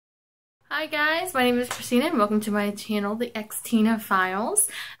Hi guys, my name is Christina and welcome to my channel, The Xtina Files.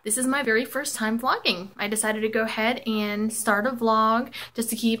 This is my very first time vlogging. I decided to go ahead and start a vlog just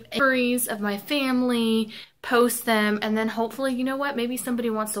to keep memories of my family, post them, and then hopefully, you know what, maybe somebody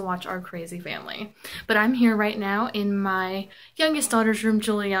wants to watch our crazy family. But I'm here right now in my youngest daughter's room,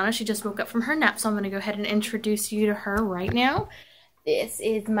 Juliana. She just woke up from her nap, so I'm going to go ahead and introduce you to her right now. This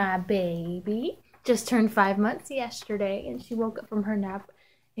is my baby. Just turned 5 months yesterday and she woke up from her nap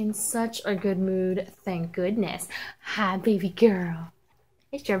in such a good mood, thank goodness. Hi, baby girl.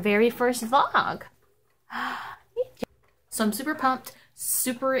 It's your very first vlog. So I'm super pumped,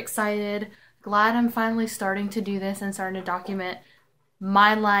 super excited, glad I'm finally starting to do this and starting to document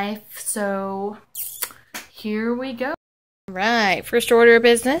my life. So here we go. All right, first order of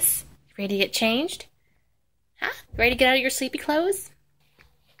business. Ready to get changed? Huh? Ready to get out of your sleepy clothes?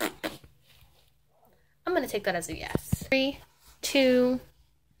 I'm gonna take that as a yes. 3, 2,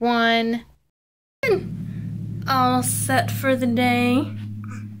 1. All set for the day.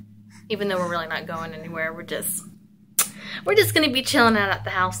 Even though we're really not going anywhere, we're just gonna be chilling out at the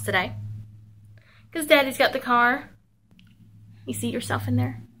house today. Cause Daddy's got the car. You see yourself in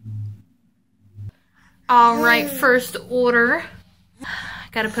there? All right, first order.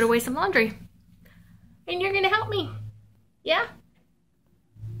 Gotta put away some laundry. And you're gonna help me. Yeah?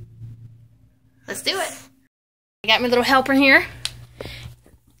 Let's do it. I got my little helper here.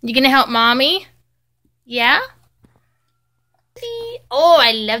 You gonna help mommy? Yeah? Oh,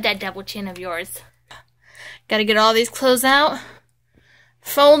 I love that double chin of yours. Gotta get all these clothes out,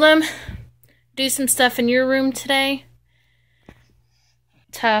 fold them, do some stuff in your room today.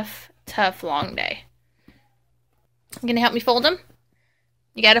 Tough long day. You gonna help me fold them?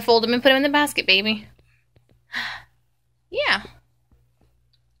 You gotta fold them and put them in the basket, baby. Yeah.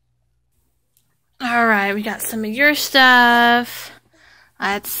 Alright, we got some of your stuff.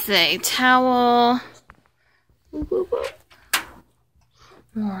 Let's see, towel.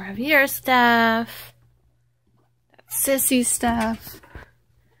 More of your stuff. That's Sissy's stuff.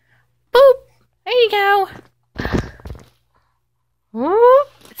 Boop! There you go. Whoop.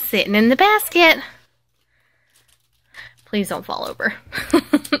 Sitting in the basket. Please don't fall over.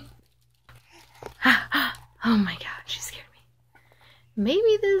 Oh my god, she scared me.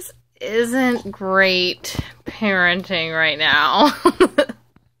 Maybe this isn't great parenting right now.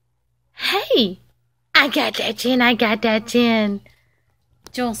 Hey! I got that chin, I got that chin.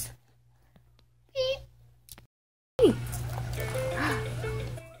 Jules.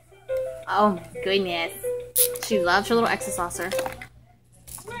 Oh my goodness. She loves her little Exo saucer.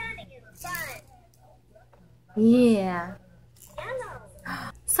 Yeah.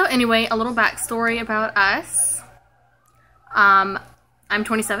 So anyway, a little backstory about us. I'm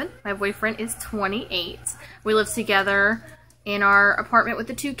 27. My boyfriend is 28. We live together in our apartment with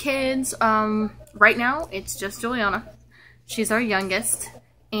the 2 kids. Right now, it's just Juliana. She's our youngest.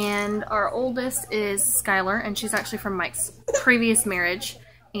 And our oldest is Skylar, and she's actually from Mike's previous marriage.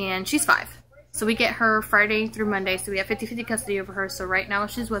 And she's 5. So we get her Friday through Monday. So we have 50-50 custody over her. So right now,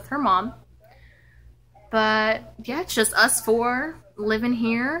 she's with her mom. But yeah, it's just us 4 living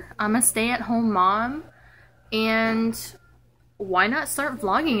here. I'm a stay-at-home mom. And why not start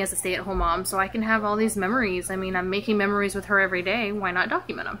vlogging as a stay-at-home mom so I can have all these memories? I mean, I'm making memories with her every day. Why not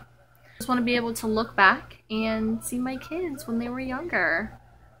document them? I just want to be able to look back and see my kids when they were younger.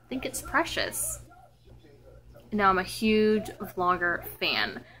 I think it's precious. Now, I'm a huge vlogger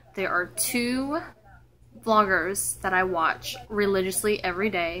fan. There are 2 vloggers that I watch religiously every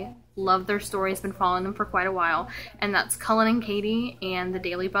day. Love their stories, been following them for quite a while. And that's Cullen and Katie and the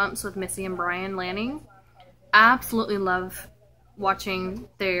Daily Bumps with Missy and Brian Lanning. Absolutely love watching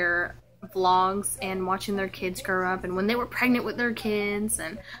their vlogs and watching their kids grow up and when they were pregnant with their kids,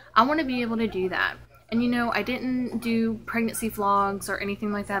 and I want to be able to do that. And you know, I didn't do pregnancy vlogs or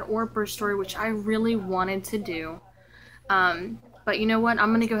anything like that, or birth story, which I really wanted to do. But you know what, I'm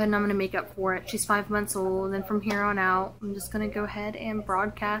going to go ahead and I'm going to make up for it. She's 5 months old, and from here on out, I'm just going to go ahead and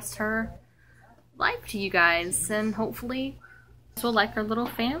broadcast her life to you guys, and hopefully you'll like our little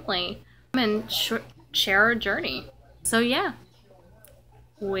family and share our journey. So yeah,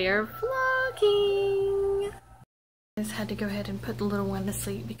 we're vlogging. I just had to go ahead and put the little one to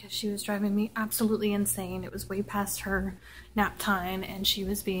sleep because she was driving me absolutely insane. It was way past her nap time and she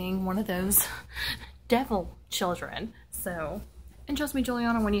was being one of those devil children. So, and trust me,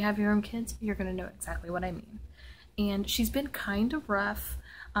 Juliana, when you have your own kids, you're gonna know exactly what I mean. And she's been kind of rough.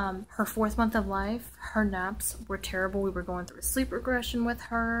 Her 4th month of life, her naps were terrible. We were going through a sleep regression with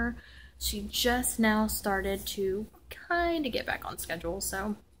her. She just now started to kind of get back on schedule,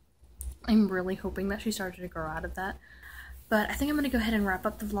 so I'm really hoping that she started to grow out of that. But I think I'm going to go ahead and wrap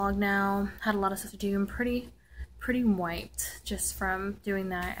up the vlog now. Had a lot of stuff to do. I'm pretty wiped just from doing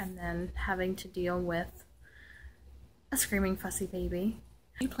that and then having to deal with a screaming fussy baby.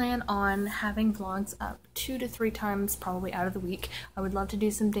 I plan on having vlogs up 2 to 3 times probably out of the week. I would love to do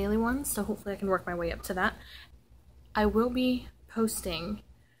some daily ones, so hopefully I can work my way up to that. I will be posting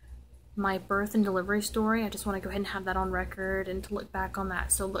my birth and delivery story. I just want to go ahead and have that on record and to look back on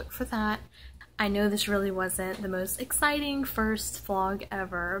that, so look for that. I know this really wasn't the most exciting first vlog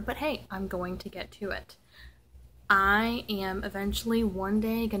ever, but hey, I'm going to get to it. I am eventually one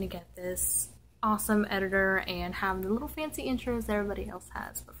day going to get this awesome editor and have the little fancy intros that everybody else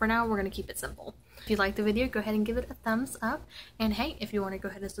has, but for now we're going to keep it simple. If you like the video, go ahead and give it a thumbs up, and hey, if you want to go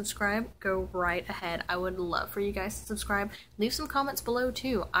ahead and subscribe, go right ahead. I would love for you guys to subscribe. Leave some comments below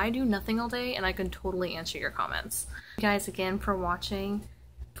too. I do nothing all day and I can totally answer your comments. Thank you guys again for watching.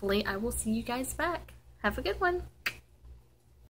 Hopefully I will see you guys back. Have a good one.